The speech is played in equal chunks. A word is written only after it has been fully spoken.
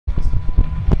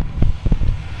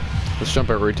Let's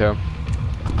jump at retail.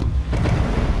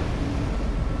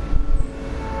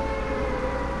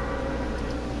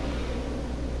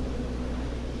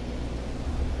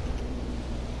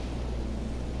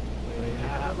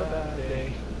 Have a bad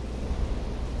day.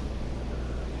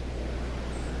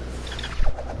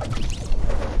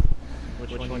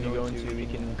 Which one you going to? We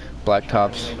can. Black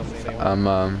Tops. The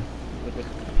one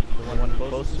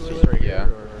close to us right Yeah.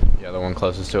 here? Or Yeah, the one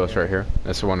closest to us right here.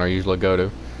 That's the one I usually go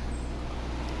to.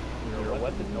 your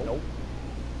weapon? Nope.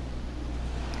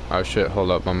 Oh shit,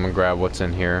 hold up. I'm gonna grab what's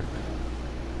in here.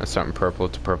 That's something purple.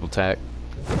 It's a purple tack.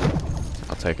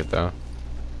 I'll take it though.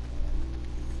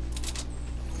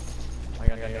 I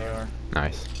got an AR.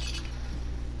 Nice.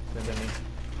 Send to me.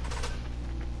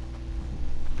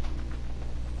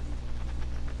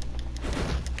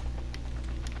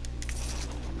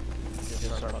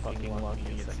 Just start fucking lucky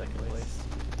to get second place.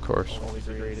 Of course. Always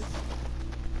the greatest.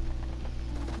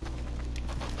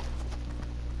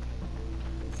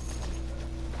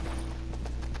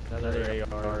 Another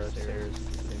AR upstairs.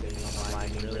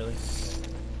 Blinding, really?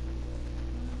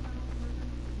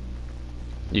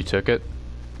 You took it?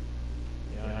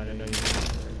 Yeah, I didn't know you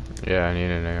did. Yeah, I need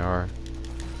an AR.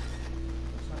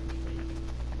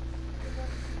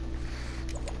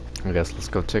 I guess let's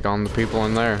go take on the people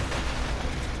in there.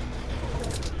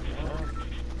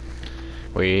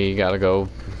 We gotta go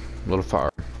a little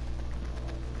far.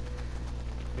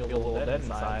 Feel a little dead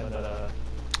inside, but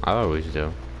I always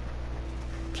do.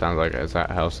 Sounds like as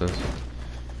that house is.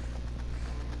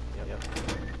 Yep.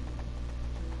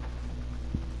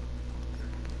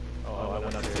 Oh, I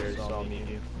went upstairs, so I'll meet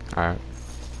you. Alright.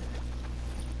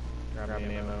 Grab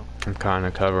me ammo. I'm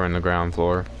kinda covering the ground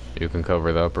floor. You can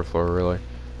cover the upper floor, really.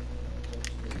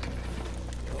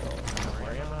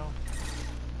 More ammo?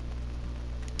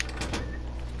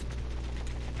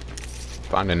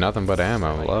 Finding nothing but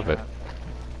ammo. Love it.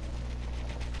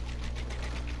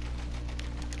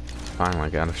 Finally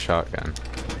got a shotgun.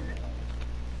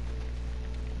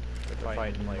 They're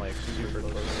fighting like super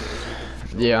close.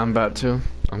 Yeah, I'm about to.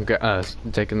 I'm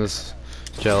taking this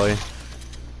jelly,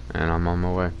 and I'm on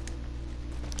my way.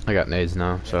 I got nades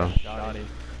now, so Shoddy.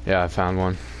 yeah, I found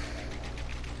one.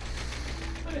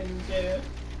 I didn't get it.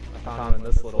 I found in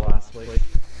this little ass place.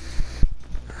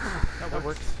 That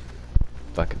works.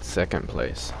 Fucking second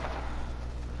place.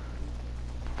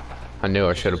 I knew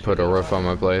I should have put a roof on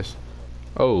my place.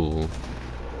 Oh,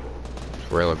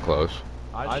 it's really close.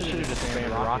 I should have just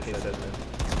spammed rockets at them.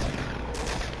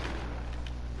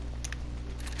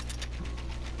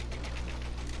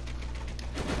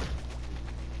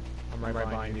 I'm right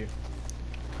behind you.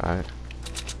 Alright.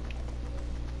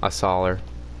 I saw her.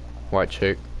 White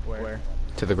chick. Where?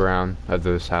 To the ground of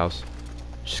this house.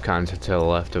 She's kind of to the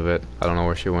left of it. I don't know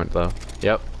where she went though.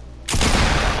 Yep.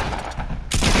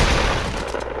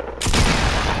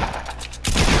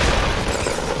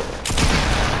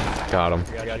 Got him.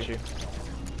 I got you.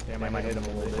 Damn, I might hit him a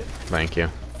little bit. Thank you.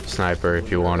 Sniper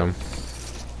if you want him.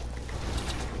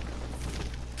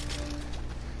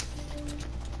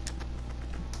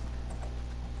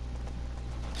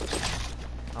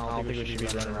 I don't think we should be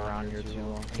running around here too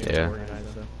long. Yeah. Is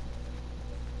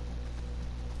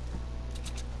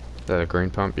that a green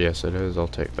pump? Yes it is. I'll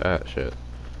take that shit.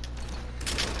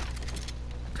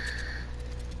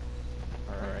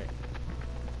 Alright.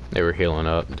 They were healing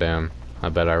up. Damn. I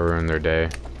bet I ruined their day.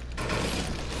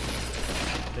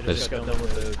 They just got done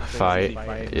with the Fight.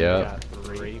 Yep.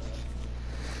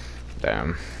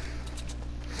 Damn.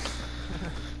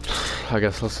 I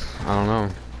guess let's. I don't know.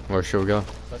 Where should we go?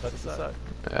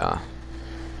 Yeah.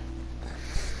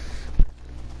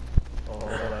 Oh,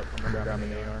 hold up. I'm grabbing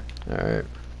the AR. Alright.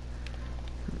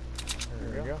 There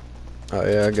we go. Oh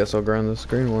yeah, I guess I'll grind this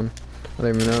green one. I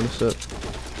didn't even notice it.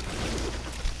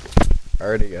 I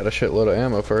already got a shitload of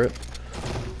ammo for it.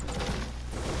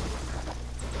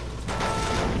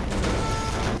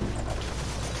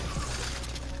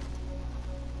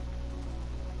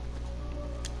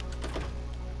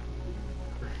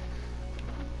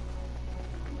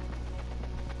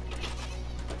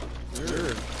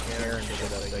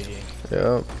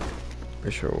 Yep.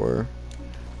 We sure were.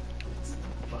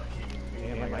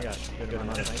 Damn, I got a good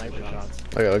amount of sniper shots.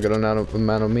 I got a good amount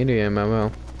of medium ammo.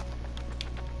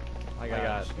 I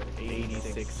got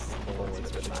 86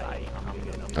 bullets, but I'm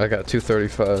good. I got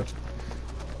 235.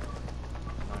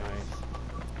 Nice.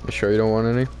 You sure you don't want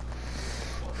any? No,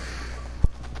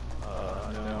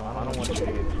 I don't want you to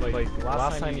get, like,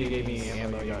 last time you gave me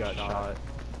ammo, you got shot.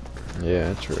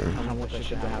 Yeah, true. I don't want that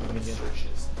shit to happen again.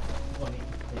 Funny,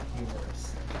 like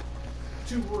humorous.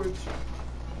 2 words.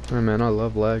 Hey man, I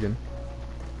love lagging.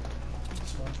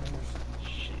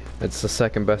 Shit. It's the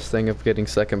second best thing of getting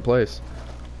second place.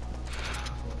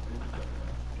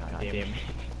 God damn it.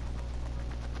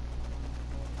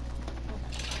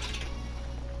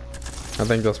 I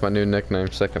think that's my new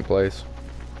nickname, second place.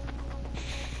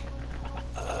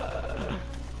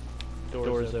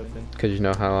 Doors open. Cause you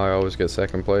know how I always get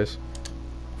second place?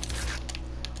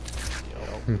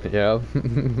 Yeah.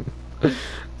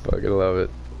 Fucking love it.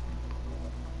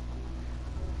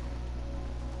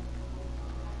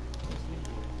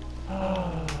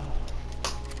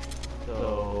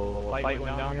 So, a fight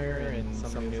went down here and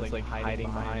somebody was like hiding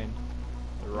behind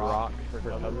the rock for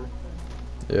cover.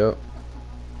 Yep.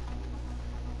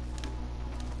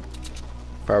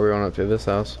 Probably went up to this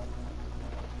house.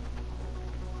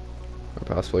 Or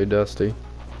possibly Dusty.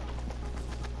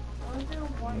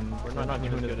 We're not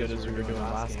doing as good as we were doing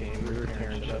last game. We were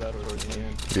tearing shit up towards the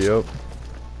end. Yep.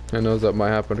 Who knows, that might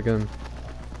happen again.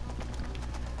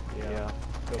 Yeah.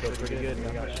 Feel pretty good.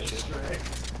 We got shit right.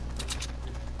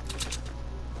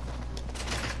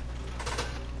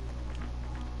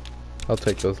 I'll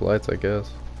take those lights, I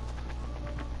guess.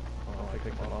 Oh, I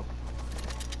picked them up.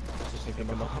 Just picking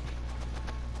them up.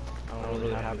 I don't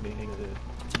really have anything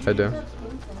to... I do.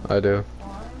 I do.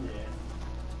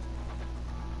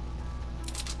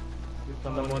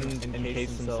 Someone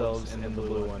encased themselves in the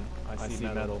blue one. I see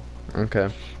metal. Okay.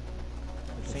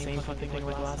 The same fucking thing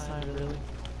like last time, really?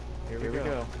 Here we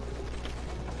go.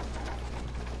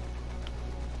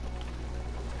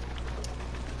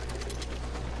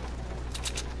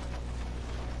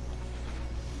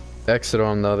 Exit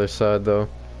on the other side, though.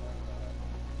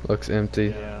 Looks empty.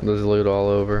 Yeah. There's loot all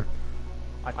over.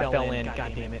 I fell in,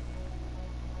 god damn it.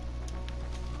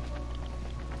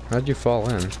 How'd you fall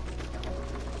in?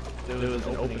 There was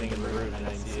an opening in the roof and I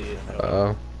didn't see it.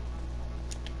 Uh-oh.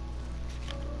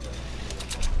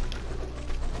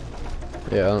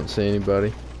 Yeah, I don't see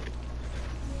anybody.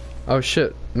 Oh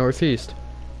shit, northeast.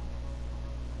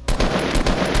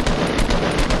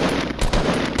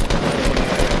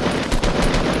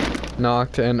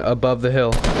 Knocked and above the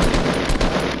hill.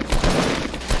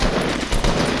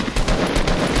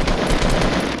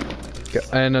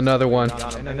 And another one.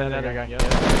 And another guy.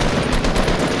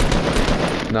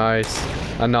 Nice.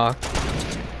 A knock.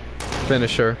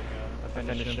 Finisher. I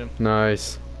finished him.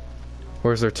 Nice.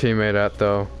 Where's their teammate at,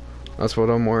 though? That's what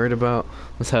I'm worried about.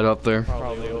 Let's head up there.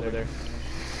 Probably over there.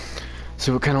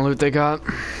 See what kind of loot they got.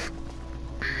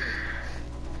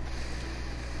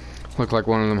 Looked like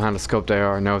one of them had a scoped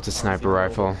AR. No, it's a sniper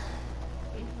rifle.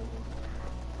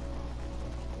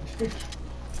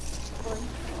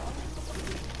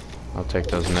 I'll take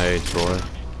those nades, boy.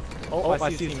 Oh,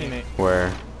 I see his teammate.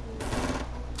 Where?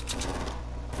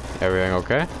 Everything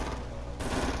okay?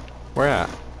 Where at?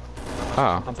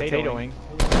 Oh. I'm potatoing.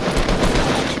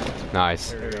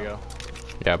 Nice. There we go.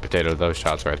 Yeah, potato those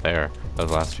shots right there.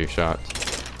 Those last few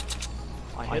shots.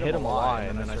 I hit him a lot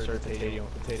and then I started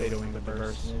potatoing the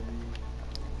burst.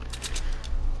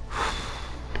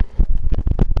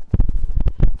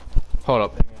 Hold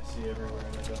up. I see everywhere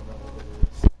and I don't know what it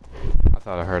is. I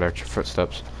thought I heard extra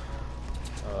footsteps.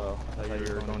 Oh, I thought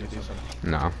you were going to do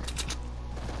something. No.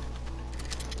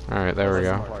 Alright, there we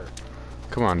go.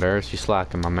 Come on, Darius, you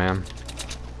slacking, my man.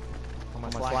 Am I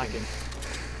slacking?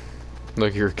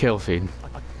 Look, your kill feed. I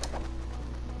got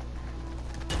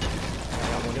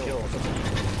one kill.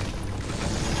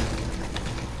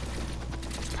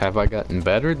 Have I gotten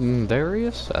better than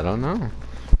Darius? I don't know.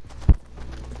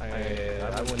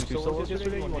 I won 2 solos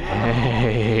yesterday. You won 1.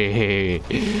 Hey,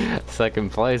 second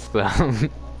place though.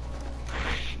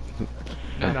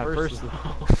 Not first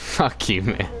though. Fuck you,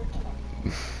 man.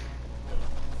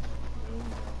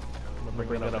 I'm gonna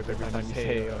bring that up every time you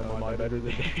say, am I better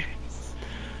than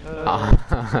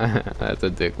That's a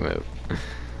dick move.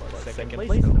 second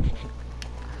place though.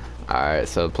 Alright,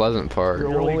 so Pleasant Park.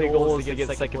 Your only goal is to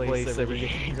get second place every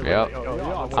game. Yep.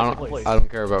 I don't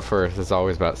care about first. It's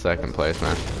always about second place,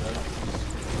 man.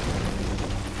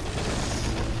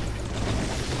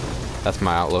 That's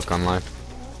my outlook on life.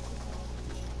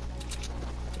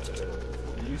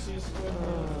 You see a squid?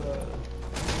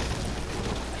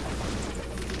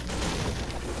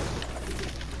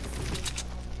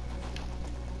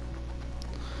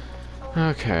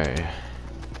 Okay.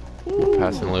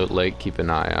 Passing Loot Lake, keep an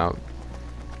eye out.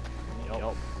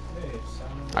 Yup. Hey,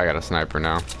 sound. I got a sniper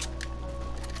now.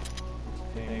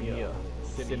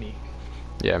 Sydney.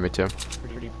 Yeah, me too.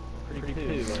 Pretty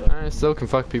too. I still can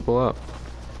fuck people up.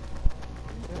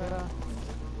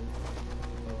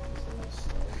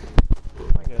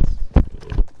 I guess.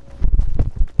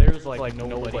 There's like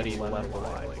nobody left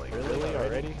alive. Like, really?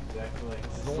 Already? Exactly.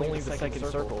 This is only the second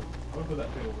circle. I'm gonna put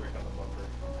that big break on the bumper.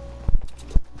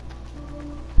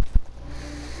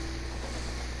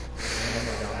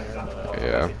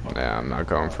 I'm not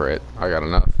going for it. I got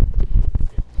enough.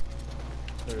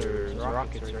 There's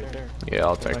rockets right there. Yeah,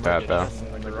 I'll take that though.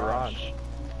 In the garage.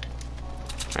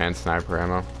 And sniper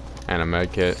ammo. And a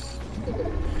med kit.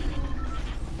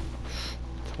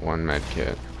 One med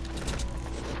kit.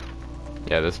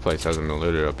 Yeah, this place hasn't been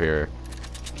looted up here.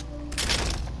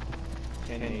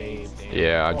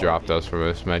 Yeah, I dropped those for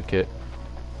this med kit.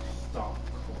 Stop.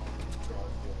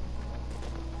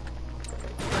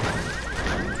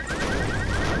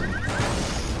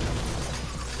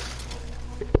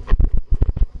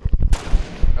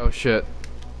 Oh shit.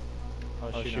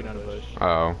 Oh, shooting on a bush. Uh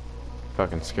oh.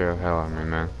 Fucking scared the hell out of me,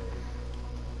 man.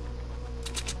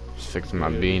 Just fixing my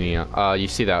beanie. You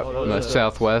see that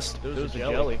southwest? There's a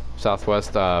jelly.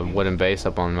 Southwest wooden base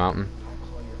up on the mountain.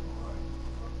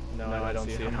 No, I don't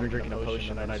see it. I'm drinking a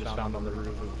potion that I just found on the roof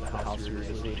of the house we were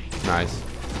just looting. Nice.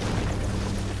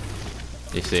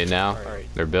 You see it now? Alright.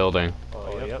 They're building.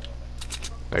 Oh, yep.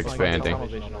 They're expanding.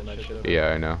 Yeah,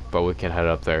 I know. But we can head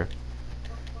up there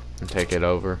and take it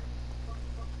over.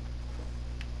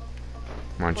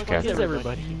 Why don't you catch Yes, it?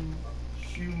 everybody.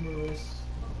 Humorous.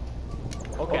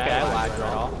 Okay, I lied,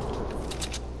 girl.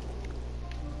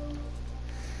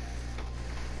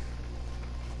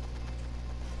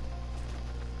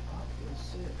 I feel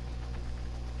sick.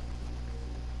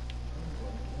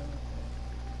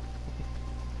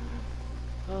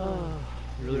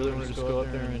 You really want to just go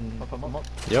up there and pump them up?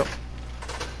 Yep.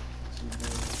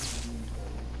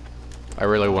 I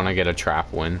really want to get a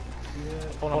trap win.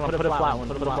 Hold on, put a flat one.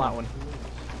 Put a flat one.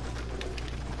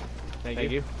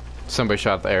 Thank you. Somebody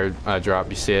shot the air drop.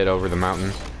 You see it over the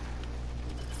mountain.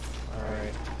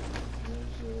 Alright.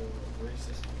 There's a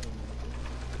racist thing.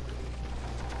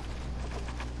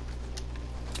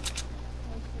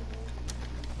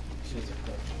 She's a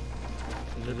coach.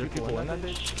 Is there people in that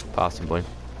bitch? Possibly.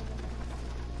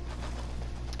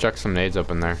 Chuck some nades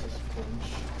up in there. This is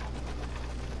French.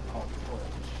 Oh,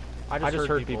 French. I just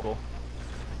heard people.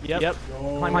 Yep. Yo,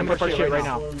 Climb up our shit right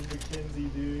now.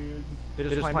 McKenzie, dude. They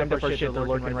just climbed up our shit. They're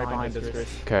lurking right behind us, Chris.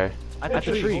 Okay. At the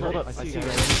tree. Hold up. I see you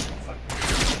guys.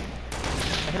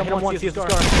 I hit him once. He has a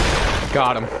scar.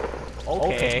 Got him.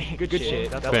 Okay. Good shit.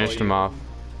 That's Finished him off.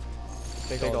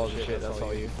 Take all the shit. That's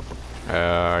all you.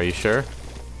 Are you sure?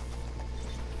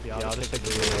 Yeah, I'll just take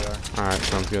the radar. Alright,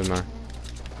 sounds good, man.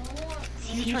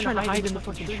 He's trying to hide in the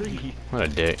fucking tree. What a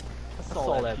dick. That's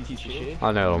all that piece of shit.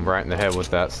 I know him right in the head with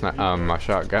that my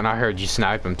shotgun. I heard you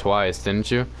snipe him twice, didn't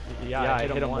you? Yeah, I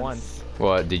hit him once.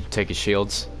 What, did you take his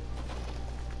shields?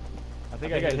 I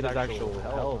think I hit his actual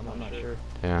health. I'm not sure.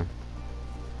 Yeah.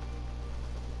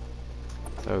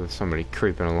 So there's somebody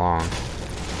creeping along.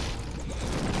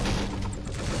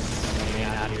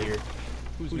 Man, out of here.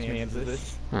 Whose man's is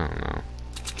this? I don't know.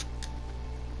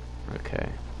 Okay.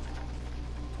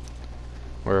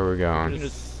 Where are we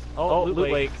going? Oh, Loot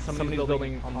Lake. Somebody's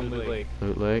building on Loot Lake.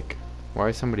 Loot Lake? Why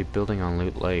is somebody building on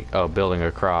Loot Lake? Oh, building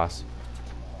across.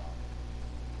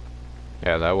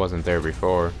 Yeah, that wasn't there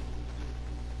before.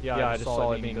 Yeah, I just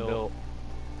saw it being built.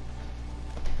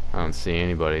 I don't see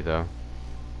anybody though.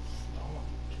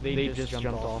 They just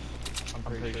jumped off. I'm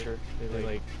pretty sure.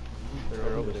 They're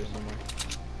over there somewhere.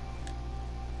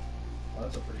 Oh,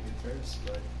 that's a pretty good Ferris,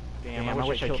 but Damn, I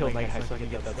wish I killed that guy so I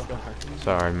could get that scar.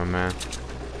 Sorry, my man.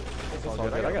 It's all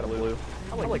good. I got a blue.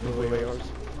 I like blue ARs.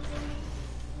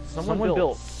 Someone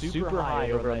built super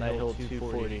high over on that hill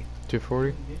 240.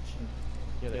 240?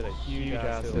 Yeah, that huge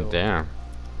ass hill. Damn.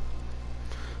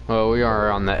 Well, we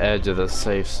are on the edge of the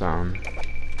safe zone.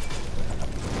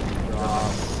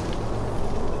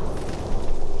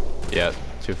 Yeah,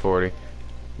 240.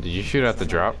 Did you shoot at the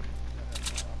drop?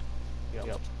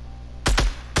 Yep.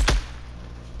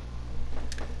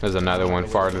 There's another one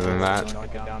farther than that.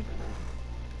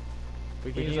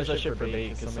 We can use that shit for bait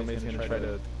because somebody's gonna try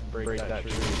to break that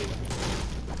tree.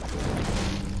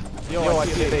 Yo, I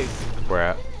see a base. Where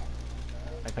at?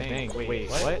 I think. Wait,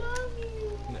 what?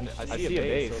 I see a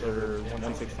base over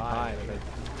 165.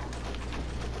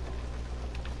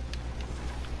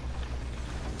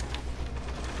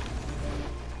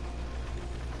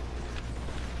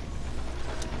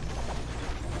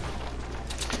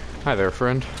 Hi there,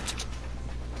 friend.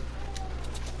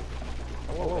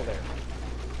 Hello there.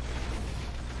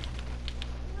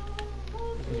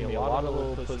 There's gonna be a lot of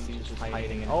little pussies just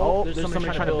hiding. Oh, there's somebody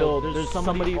trying to build. There's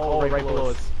somebody right below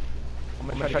us. I'm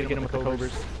gonna try to get him with the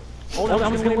covers. Oh, that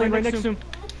one's gonna land right next to him.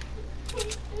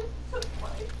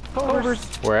 Covers.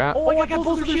 Where at? Oh, I got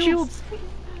both of their shields.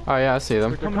 Oh yeah, I see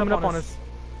them. They're coming up on us.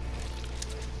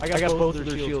 I got both of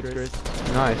their shields, Chris.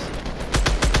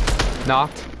 Nice.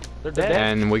 Knocked. They're dead.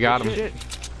 And we got him. Shit.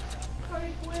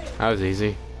 That was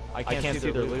easy. I can't see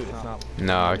their loot. It's not.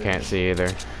 No, I can't see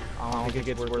either. I don't think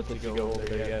it's worth it to go over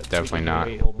there yet. Definitely not.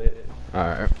 Wait a little bit.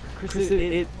 Alright. Chris,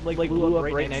 it like blew up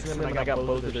right next to them, and I got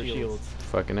both of their shields.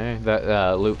 Fucking A.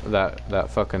 That loop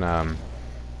that fucking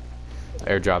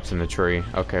airdrops in the tree.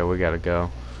 Okay, we gotta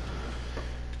go.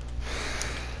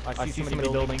 I see somebody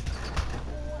building.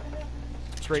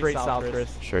 Straight south, Chris.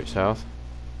 Straight south.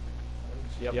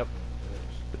 Yep.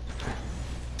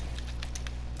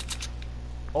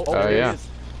 Oh yeah.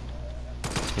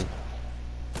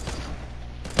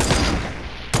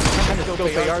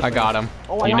 I got him.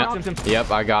 Oh, I knocked him.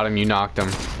 Yep, I got him. You knocked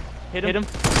him. Hit him.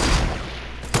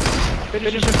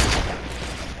 Finish him.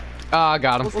 Ah, I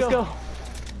got him. Let's go.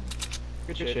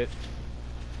 Good shit.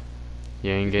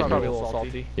 You ain't getting Probably a little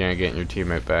salty. you ain't getting your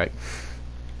teammate back.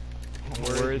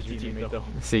 Where is your teammate though?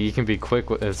 See, you can be quick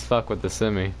as fuck with the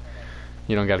semi.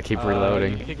 You don't gotta keep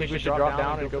reloading. You think we should drop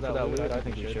down and go for that loot? I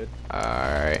think we should.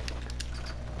 Alright.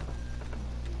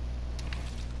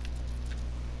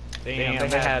 Damn,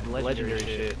 they had legendary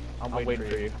shit. I'm waiting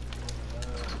for you.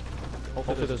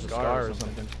 Hopefully there's a scar or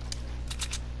something.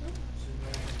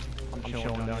 I'm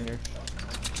chilling down here.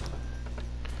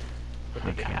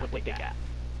 What they got?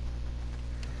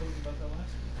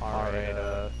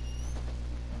 Alright,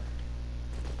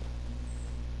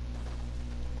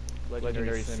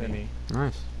 legendary semi.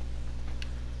 Nice.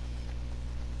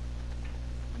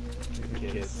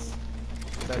 Kids.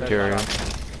 Carry on.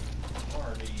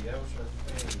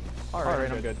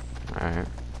 Alright, I'm good. Alright.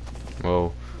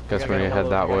 Well, guess we need to head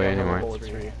that way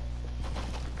anyway.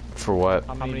 For what?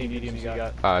 How many mediums you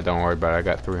got? Don't worry about it. I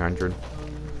got 300.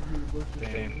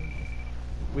 Damn.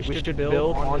 We should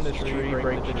build on this tree,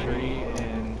 break the tree,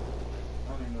 and...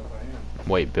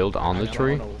 Wait, build on the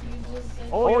tree?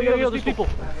 Oh, yeah, there's people!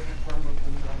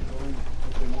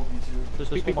 There's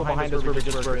people behind us where we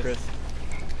just were, Chris.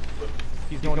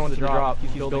 He's going to the drop.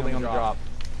 He's building on the drop.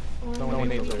 No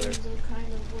nades over there.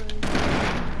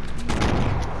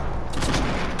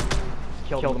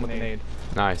 Killed him with a nade.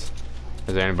 Nice.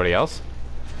 Is there anybody else?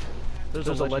 There's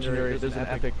a legendary, there's an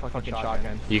epic fucking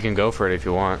shotgun. You can go for it if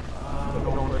you want. I'm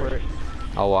going for it.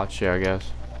 I'll watch you, I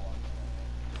guess.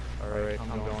 Alright,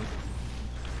 I'm going.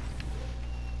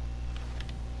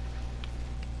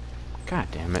 God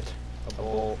damn it. A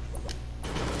bolt.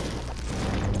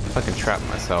 Fucking trapped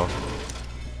myself.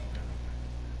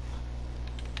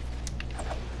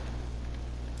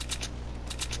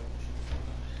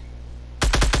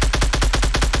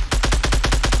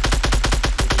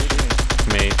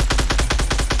 Me.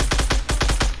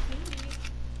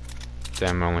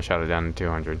 Damn, I only shot it down to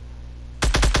 200.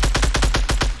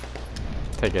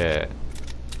 Take it.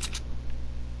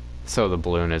 So the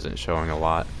balloon isn't showing a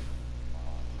lot.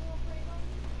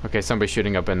 Okay, somebody's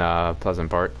shooting up in Pleasant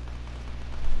Park.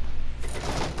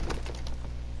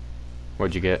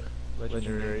 What'd you get?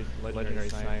 Legendary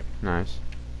snipe. Nice.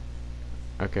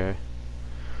 Okay.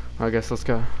 Well, I guess let's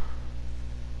go.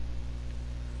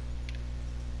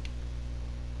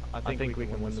 I think we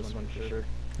can win this one for sure.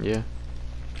 Yeah.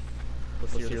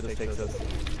 Let's see where this takes us.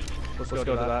 Let's go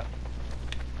to that.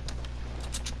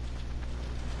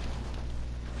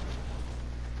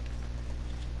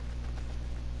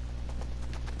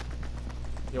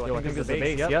 Yo, I think this is the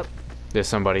base. Yep. There's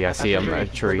somebody, I see him in a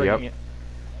tree, yep.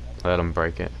 Let him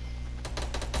break it.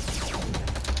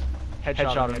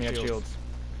 Headshot him, he had shields.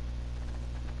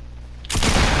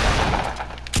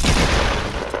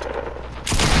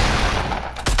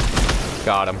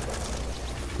 Got him.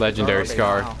 Legendary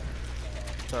scar. Wow.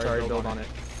 Sorry, build on it.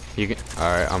 You can.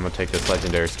 Alright, I'm gonna take this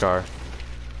legendary scar.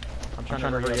 I'm trying to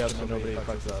hurry up so nobody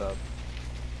fucks us up.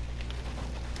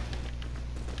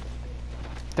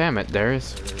 Damn it,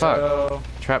 Darius. Fuck.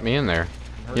 Trap me in there.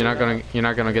 You're not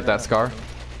gonna get that scar?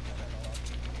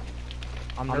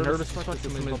 I'm nervous as fuck that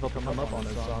somebody's about to come up on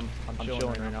us, so I'm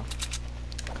chilling right now.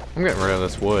 I'm getting rid of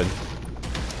this wood.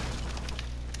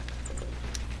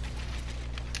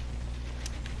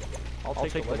 I'll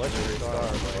take the legendary scar,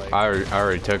 but like... I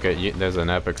already took it. There's an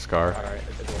epic scar. Alright,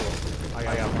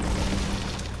 I got one.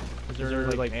 Is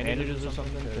there like bandages or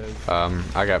something?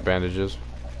 'Cause I got bandages.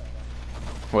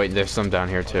 Wait, there's some down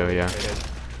here too, yeah.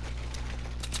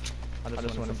 I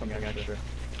just wanted something extra.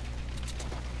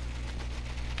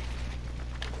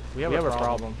 We have a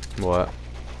problem. What?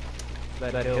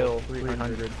 That hill,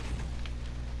 300.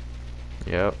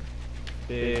 Yep.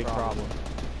 Big problem.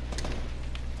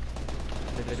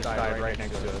 They just died right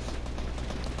next to us.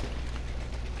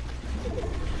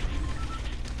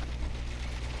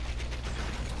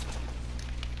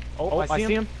 Oh, I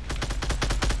see him.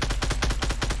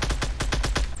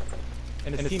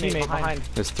 And his teammate behind.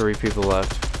 There's 3 people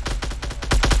left.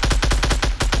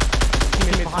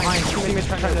 Teammate behind. Teammate's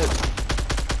trying to...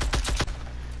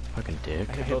 Fucking dick.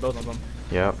 I hit both of them.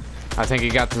 Yep. I think he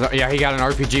got the, yeah, he got an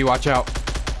RPG. Watch out.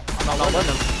 I'm not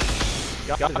letting him.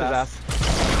 Got his ass.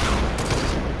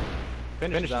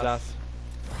 Finish his ass.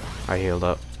 I healed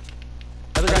up.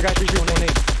 Other guy,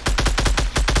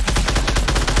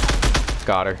 3-1-8.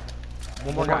 Got her.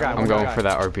 One more guy. I'm going for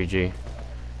that RPG.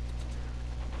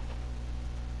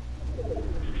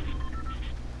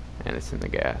 And it's in the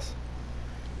gas.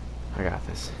 I got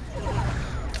this.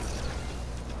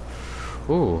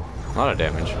 Ooh, a lot of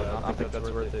damage. I think that's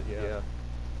worth it, yeah.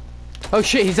 Oh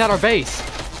shit, he's at our base.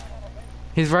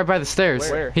 He's right by the stairs.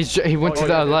 Where? He went to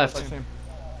the left.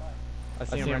 I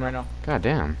see him right now. God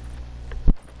damn.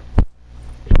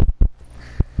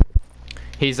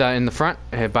 He's in the front,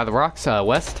 by the rocks,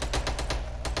 west.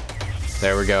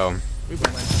 There we go.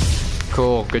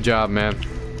 Cool, good job, man.